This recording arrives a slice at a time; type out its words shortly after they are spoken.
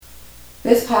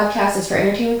This podcast is for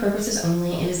entertainment purposes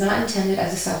only and is not intended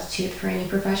as a substitute for any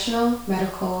professional,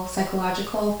 medical,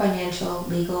 psychological, financial,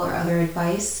 legal, or other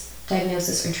advice,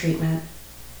 diagnosis, or treatment.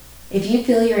 If you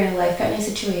feel you're in a life-threatening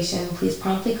situation, please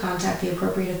promptly contact the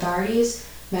appropriate authorities,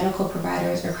 medical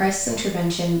providers, or crisis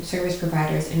intervention service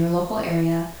providers in your local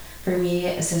area for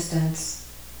immediate assistance.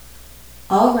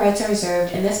 All rights are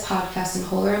reserved, and this podcast in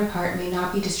whole or in part may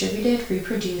not be distributed,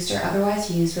 reproduced, or otherwise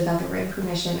used without the written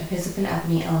permission of Hyssop and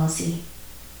Ebony, LLC.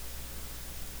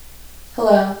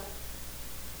 Hello.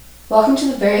 Welcome to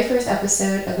the very first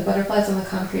episode of the Butterflies on the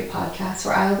Concrete podcast,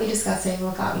 where I will be discussing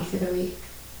what got me through the week.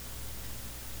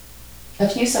 A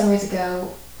few summers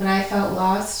ago, when I felt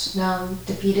lost, numb,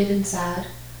 defeated, and sad,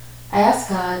 I asked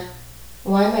God,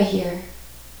 why am I here?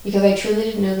 Because I truly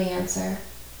didn't know the answer.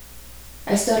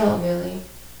 I still don't really.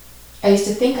 I used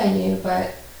to think I knew,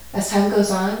 but as time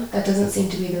goes on, that doesn't seem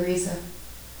to be the reason.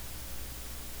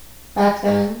 Back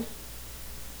then,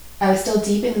 I was still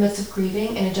deep in the midst of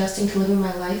grieving and adjusting to living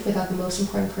my life without the most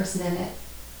important person in it,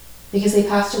 because they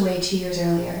passed away 2 years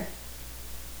earlier.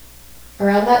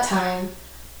 Around that time,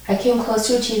 I came close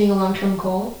to achieving a long-term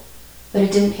goal, but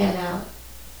it didn't pan out,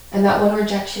 and that one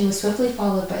rejection was swiftly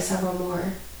followed by several more.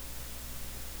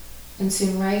 And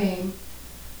soon writing,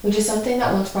 which is something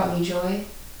that once brought me joy,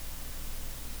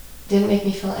 didn't make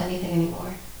me feel anything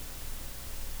anymore.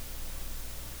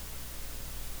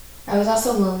 I was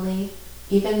also lonely.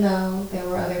 Even though there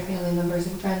were other family members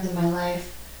and friends in my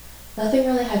life, nothing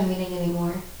really had meaning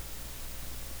anymore.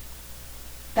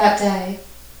 That day,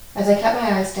 as I kept my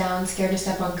eyes down, scared to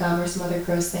step on gum or some other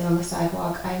gross thing on the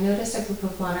sidewalk, I noticed a group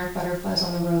of monarch butterflies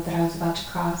on the road that I was about to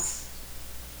cross.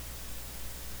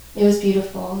 It was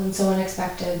beautiful and so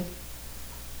unexpected.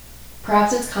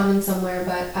 Perhaps it's common somewhere,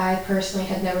 but I personally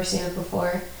had never seen it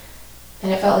before,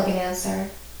 and it felt like an answer.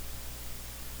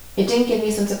 It didn't give me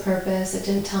a sense of purpose, it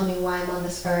didn't tell me why I'm on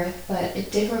this earth, but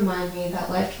it did remind me that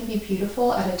life can be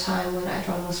beautiful at a time when I'd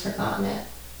almost forgotten it.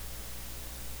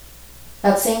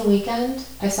 That same weekend,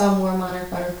 I saw more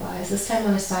monarch butterflies, this time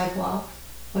on a sidewalk,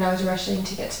 when I was rushing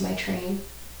to get to my train.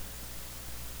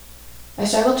 I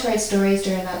struggled to write stories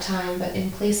during that time, but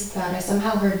in place of that, I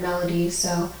somehow heard melodies,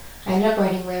 so I ended up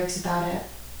writing lyrics about it.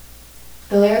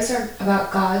 The lyrics are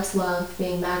about God's love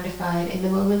being magnified in the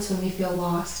moments when we feel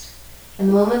lost, and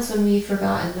the moments when we've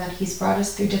forgotten that He's brought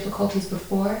us through difficulties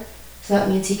before, so that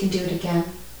means He can do it again.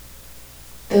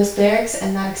 Those lyrics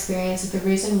and that experience is the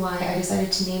reason why I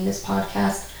decided to name this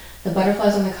podcast the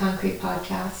Butterflies on the Concrete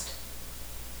podcast.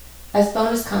 As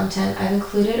bonus content, I've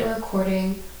included a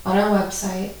recording on our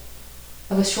website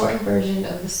of a shortened version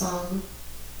of the song.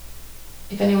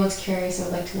 If anyone's curious and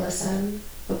would like to listen,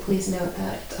 but please note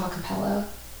that it's a cappella.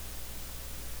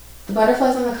 The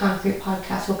Butterflies on the Concrete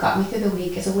podcast, What Got Me Through the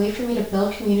Week, is a way for me to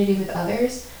build community with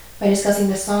others by discussing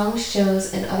the songs,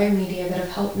 shows, and other media that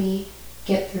have helped me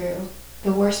get through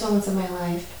the worst moments of my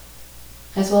life,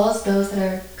 as well as those that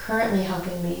are currently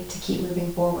helping me to keep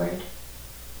moving forward.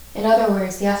 In other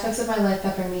words, the aspects of my life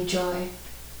that bring me joy.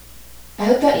 I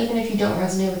hope that even if you don't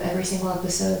resonate with every single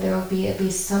episode, there will be at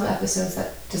least some episodes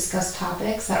that discuss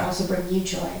topics that also bring you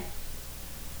joy.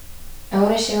 I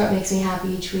want to share what makes me happy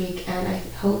each week, and I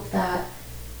hope that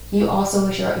you also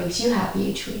will share what makes you happy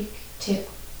each week, too.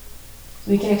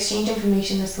 We can exchange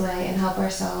information this way and help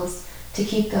ourselves to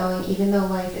keep going even though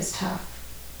life is tough.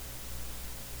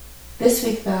 This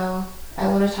week, though, I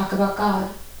want to talk about God.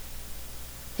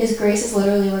 His grace is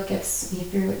literally what gets me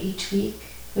through each week,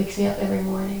 wakes me up every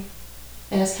morning,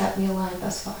 and has kept me alive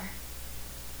thus far.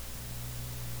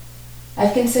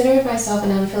 I've considered myself an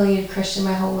unaffiliated Christian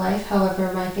my whole life.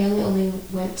 However, my family only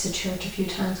went to church a few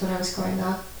times when I was growing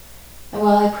up. And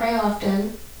while I pray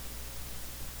often,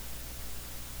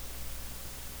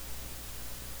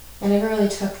 I never really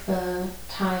took the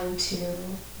time to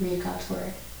read God's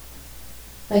Word.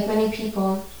 Like many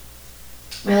people,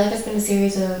 my life has been a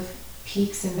series of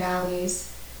peaks and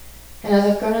valleys. And as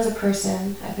I've grown as a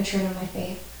person, I've matured in my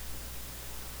faith.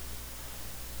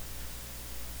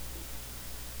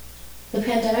 The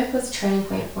pandemic was a turning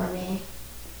point for me,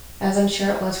 as I'm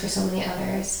sure it was for so many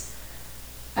others.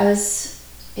 I was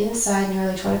inside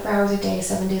nearly 24 hours a day,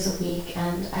 7 days a week,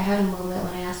 and I had a moment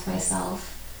when I asked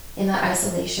myself, in that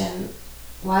isolation,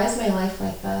 why is my life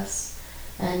like this?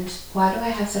 And why do I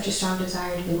have such a strong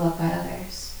desire to be loved by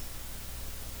others?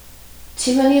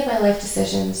 Too many of my life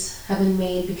decisions have been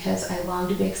made because I long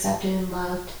to be accepted and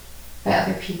loved by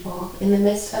other people. In the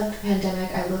midst of the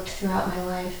pandemic, I looked throughout my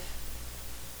life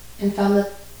and found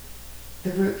that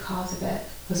the root cause of it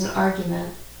was an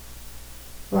argument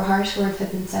where harsh words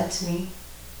had been said to me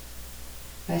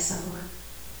by someone.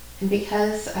 And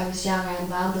because I was young, I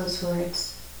allowed those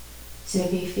words to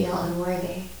make me feel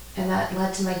unworthy, and that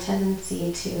led to my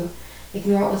tendency to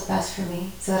ignore what was best for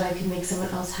me so that I could make someone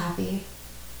else happy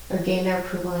or gain their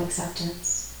approval and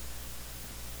acceptance.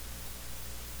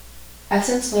 I've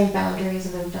since learned boundaries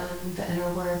and have done the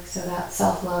inner work so that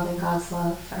self-love and God's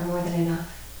love are more than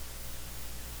enough.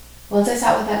 Once I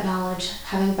sat with that knowledge,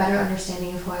 having a better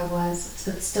understanding of who I was,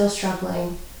 but still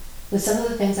struggling with some of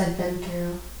the things I'd been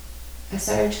through, I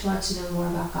started to want to know more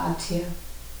about God too.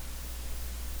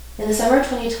 In the summer of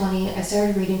 2020, I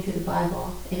started reading through the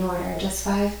Bible in order, just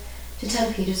 5 to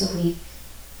 10 pages a week.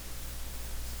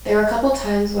 There were a couple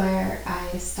times where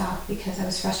I stopped because I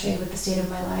was frustrated with the state of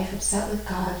my life, upset with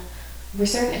God over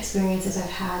certain experiences I've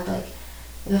had, like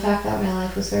the fact that my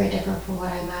life was very different from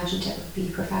what I imagined it would be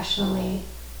professionally,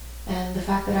 and the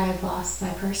fact that I had lost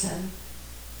my person,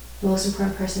 the most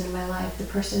important person in my life, the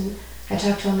person I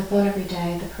talked to on the phone every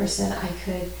day, the person I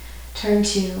could turn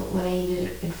to when I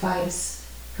needed advice,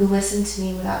 who listened to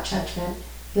me without judgment,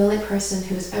 the only person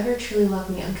who has ever truly loved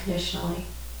me unconditionally.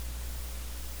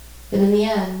 But in the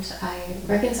end, I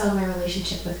reconciled my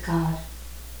relationship with God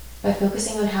by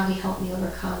focusing on how He helped me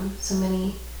overcome so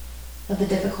many of the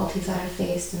difficulties that I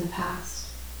faced in the past.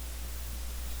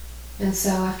 And so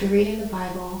after reading the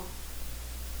Bible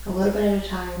a little bit at a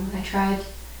time, I tried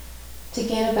to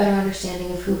gain a better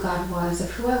understanding of who God was,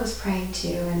 of who I was praying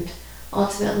to, and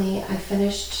ultimately I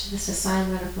finished this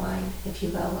assignment of mine, if you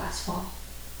will, last fall.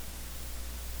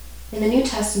 In the New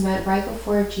Testament, right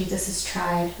before Jesus is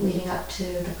tried, leading up to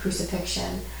the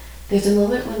crucifixion, there's a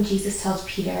moment when Jesus tells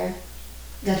Peter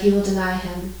that he will deny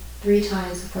him 3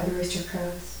 times before the rooster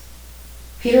crows.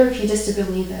 Peter refuses to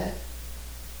believe it,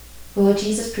 but what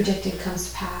Jesus predicted comes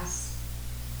to pass.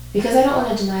 Because I don't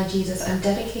want to deny Jesus, I'm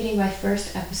dedicating my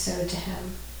first episode to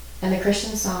Him and the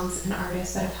Christian songs and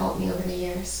artists that have helped me over the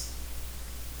years.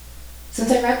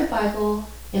 Since I read the Bible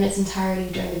in its entirety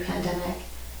during the pandemic,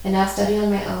 and now study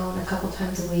on my own a couple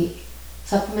times a week,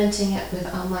 supplementing it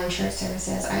with online church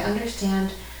services, I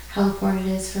understand how important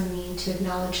it is for me to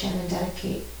acknowledge Him and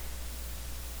dedicate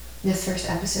this first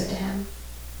episode to Him.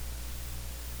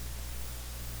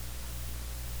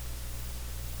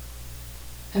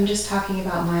 I'm just talking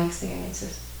about my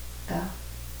experiences, though.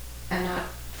 I'm not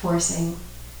forcing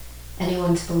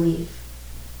anyone to believe.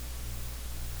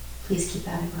 Please keep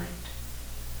that in mind.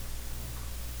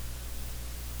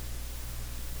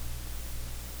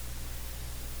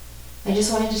 I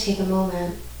just wanted to take a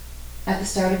moment at the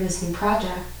start of this new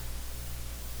project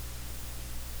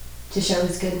to show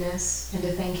His goodness and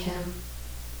to thank Him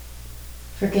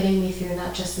for getting me through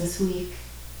not just this week,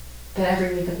 but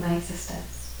every week of my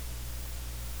existence.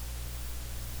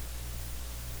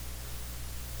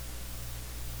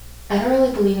 I don't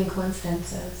really believe in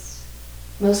coincidences.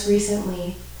 Most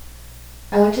recently,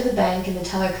 I went to the bank and the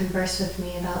teller conversed with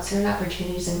me about certain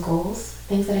opportunities and goals,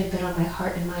 things that had been on my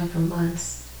heart and mind for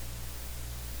months,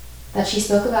 that she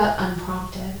spoke about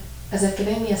unprompted, as if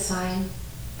giving me a sign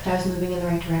that I was moving in the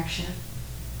right direction.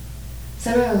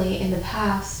 Similarly, in the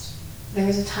past, there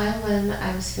was a time when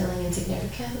I was feeling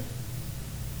insignificant,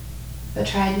 but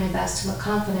tried my best to look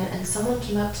confident, and someone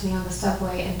came up to me on the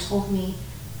subway and told me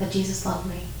that Jesus loved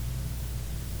me.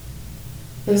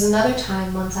 There was another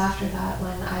time, months after that,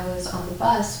 when I was on the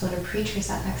bus when a preacher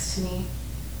sat next to me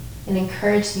and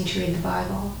encouraged me to read the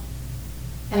Bible,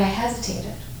 and I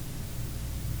hesitated.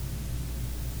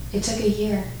 It took a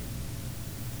year,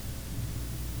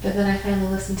 but then I finally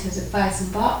listened to his advice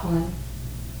and bought one,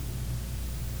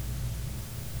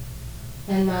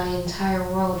 and my entire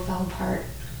world fell apart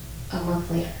a month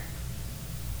later.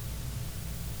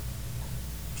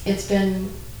 It's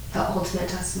been the ultimate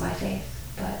test of my faith,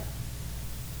 but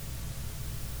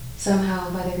somehow,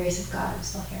 by the grace of God, I'm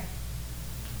still here.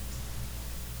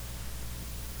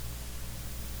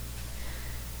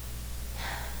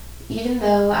 Even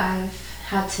though I've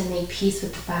had to make peace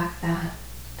with the fact that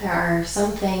there are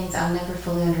some things I'll never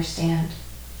fully understand,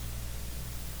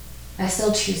 I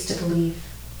still choose to believe.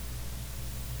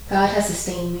 God has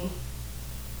sustained me.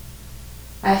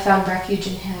 I found refuge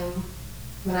in Him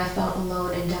when I felt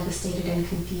alone and devastated and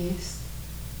confused.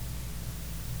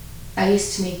 I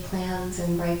used to make plans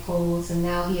and write goals, and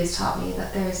now He has taught me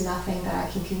that there is nothing that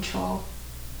I can control.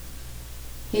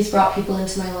 He's brought people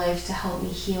into my life to help me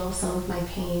heal some of my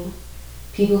pain,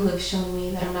 people who have shown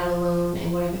me that I'm not alone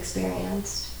in what I've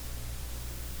experienced.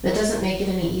 That doesn't make it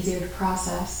any easier to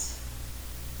process,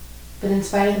 but in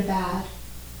spite of the bad,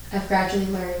 I've gradually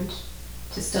learned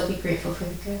to still be grateful for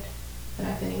the good that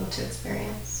I've been able to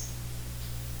experience.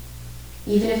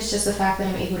 Even if it's just the fact that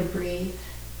I'm able to breathe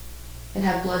and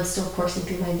have blood still coursing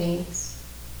through my veins.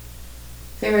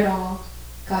 Through it all,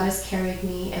 God has carried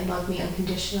me and loved me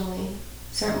unconditionally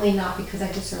Certainly not because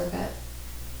I deserve it,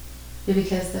 but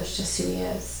because that's just who he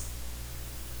is.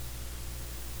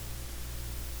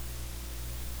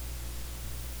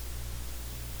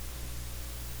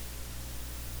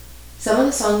 Some of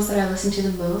the songs that I listen to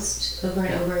the most over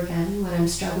and over again when I'm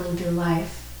struggling through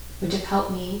life, which have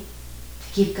helped me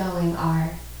to keep going,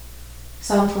 are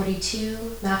Psalm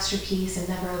 42, Masterpiece, and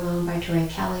Never Alone by Tori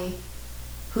Kelly,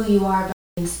 Who You Are by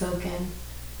Unspoken,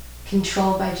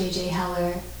 Control by J.J.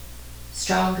 Heller,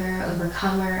 Stronger,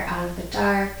 Overcomer, Out of the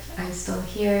Dark, I'm Still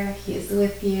Here, He Is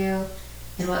With You,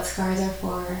 and What Scars Are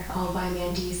For, all by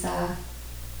Mandisa,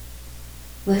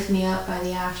 Lift Me Up by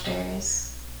The Afters,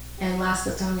 and last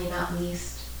but certainly not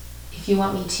least, If You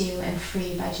Want Me To and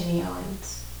Free by Jenny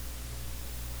Owens.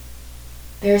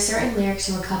 There are certain lyrics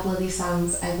from a couple of these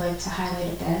songs I'd like to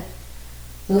highlight a bit.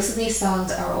 Most of these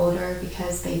songs are older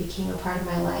because they became a part of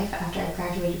my life after I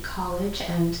graduated college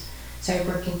and started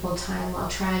working full-time while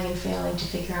trying and failing to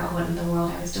figure out what in the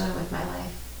world I was doing with my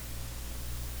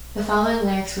life. The following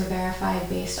lyrics were verified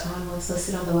based on what's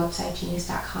listed on the website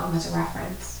genius.com as a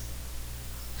reference.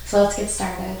 So let's get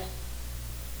started.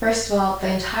 First of all,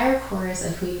 the entire chorus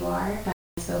of Who You Are by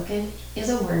Unspoken is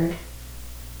a word.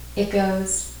 It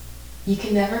goes, you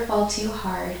can never fall too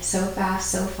hard, so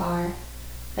fast, so far,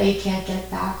 that you can't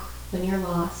get back when you're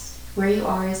lost. Where you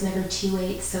are is never too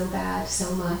late, so bad,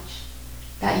 so much,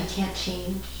 that you can't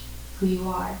change who you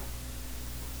are.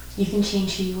 You can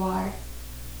change who you are.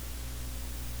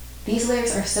 These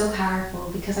lyrics are so powerful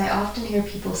because I often hear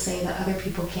people say that other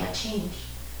people can't change,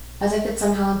 as if it's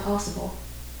somehow impossible.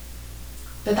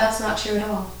 But that's not true at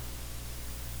all.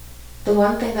 The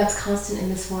one thing that's constant in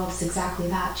this world is exactly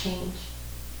that, change.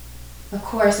 Of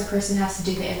course, a person has to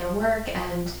do the inner work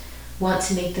and want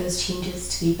to make those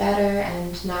changes to be better,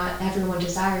 and not everyone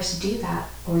desires to do that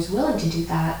or is willing to do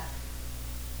that.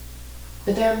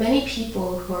 But there are many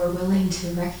people who are willing to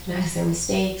recognize their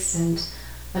mistakes and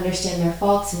understand their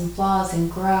faults and flaws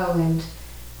and grow and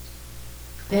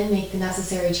then make the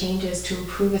necessary changes to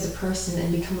improve as a person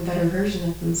and become a better version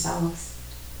of themselves.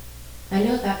 I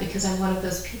know that because I'm one of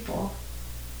those people.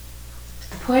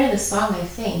 The point of the song, I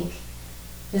think,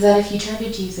 is that if you turn to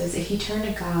Jesus, if you turn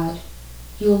to God,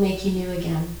 He will make you new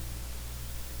again.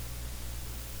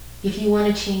 If you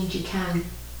want to change, you can.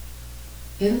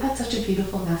 Isn't that such a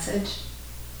beautiful message?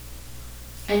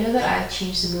 I know that I've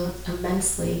changed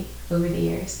immensely over the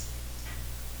years.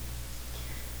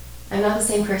 I'm not the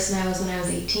same person I was when I was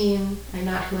 18. I'm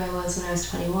not who I was when I was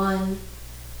 21.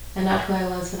 I'm not who I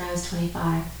was when I was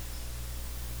 25.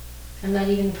 I'm not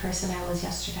even the person I was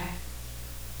yesterday.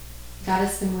 God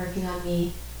has been working on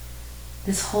me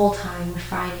this whole time,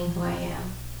 refining who I am.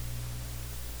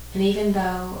 And even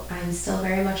though I'm still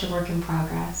very much a work in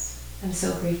progress, I'm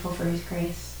so grateful for His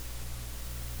grace.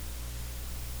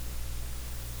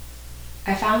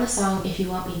 I found the song If You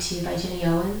Want Me To by Jenny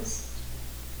Owens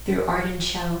through Arden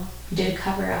Cho, who did a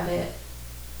cover of it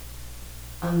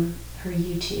on her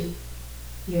YouTube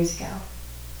years ago.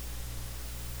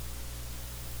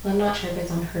 Well, I'm not sure if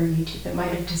it's on her YouTube. It might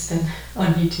have just been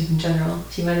on YouTube in general.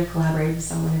 She might have collaborated with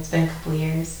someone. It's been a couple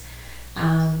years.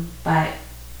 But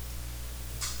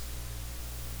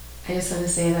I just want to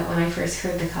say that when I first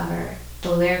heard the cover,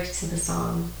 the lyrics to the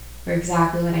song were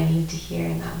exactly what I needed to hear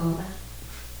in that moment.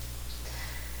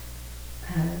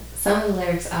 Some of the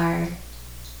lyrics are,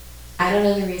 I don't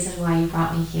know the reason why you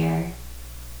brought me here,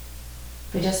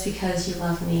 but just because you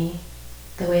love me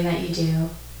the way that you do,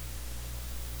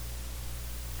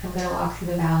 I'm going to walk through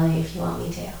the valley if you want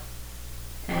me to.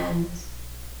 And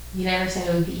you never said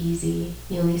it would be easy.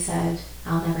 You only said,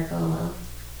 I'll never go alone.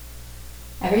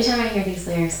 Every time I hear these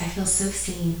lyrics, I feel so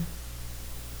seen.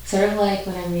 Sort of like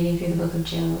when I'm reading through the book of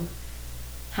Job.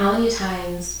 How many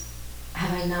times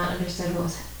have I not understood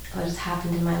what has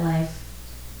happened in my life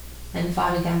and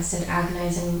fought against it,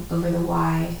 agonizing over the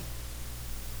why,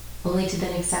 only to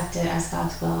then accept it as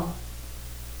God's will?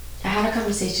 I had a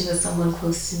conversation with someone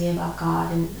close to me about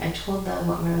God, and I told them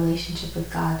what my relationship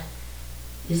with God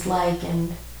is like,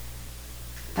 and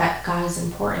that God is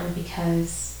important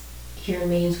because He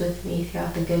remains with me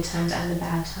throughout the good times and the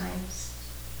bad times.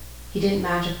 He didn't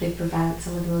magically prevent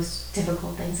some of the most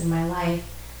difficult things in my life,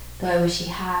 though I wish He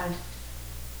had,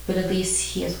 but at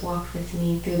least He has walked with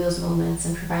me through those moments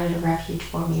and provided a refuge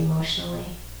for me emotionally.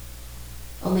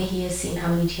 Only He has seen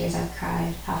how many tears I've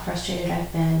cried, how frustrated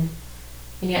I've been,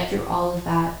 and yet through all of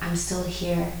that, I'm still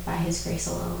here by His grace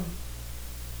alone.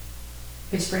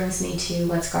 Which brings me to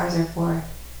What Scars Are For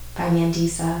by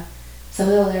Mandisa. Some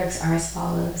of the lyrics are as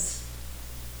follows.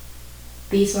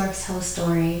 These marks tell a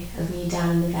story of me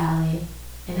down in the valley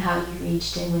and how you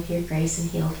reached in with your grace and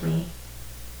healed me.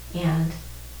 And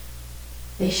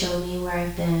They show me where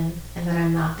I've been and that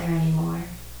I'm not there anymore.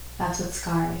 That's what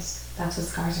scars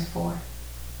are for.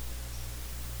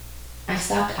 I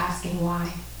stopped asking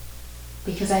why,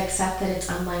 because I accept that it's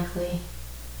unlikely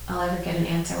I'll ever get an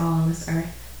answer while on this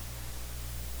earth.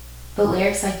 But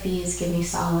lyrics like these give me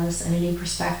solace and a new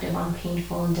perspective on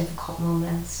painful and difficult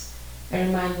moments, and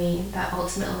remind me that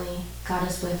ultimately God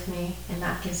is with me, and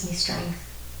that gives me strength.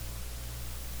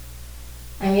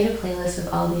 I made a playlist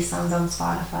with all these songs on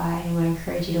Spotify and would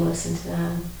encourage you to listen to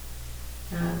them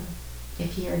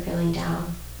if you're feeling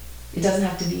down. It doesn't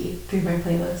have to be through my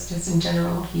playlist, just in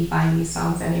general. If you find these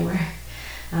songs anywhere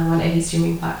on any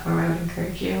streaming platform, I would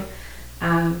encourage you.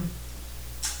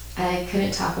 I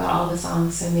couldn't talk about all the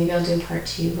songs, so maybe I'll do a part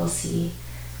 2. We'll see.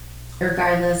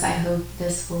 Regardless, I hope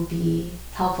this will be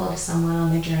helpful to someone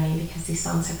on their journey, because these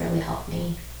songs have really helped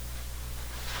me.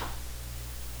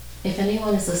 If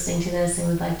anyone is listening to this and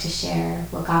would like to share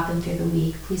what got them through the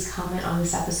week, please comment on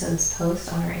this episode's post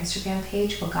on our Instagram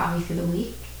page, What Got Me Through the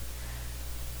Week,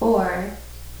 or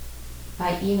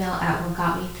by email at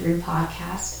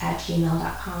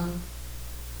whatgotmethroughpodcast@gmail.com.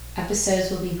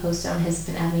 Episodes will be posted on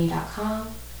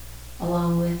hisbeenebony.com,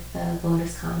 along with the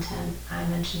bonus content I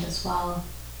mentioned as well,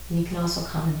 and you can also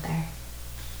comment there.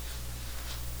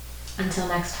 Until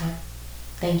next time,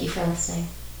 thank you for listening.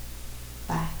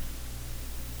 Bye.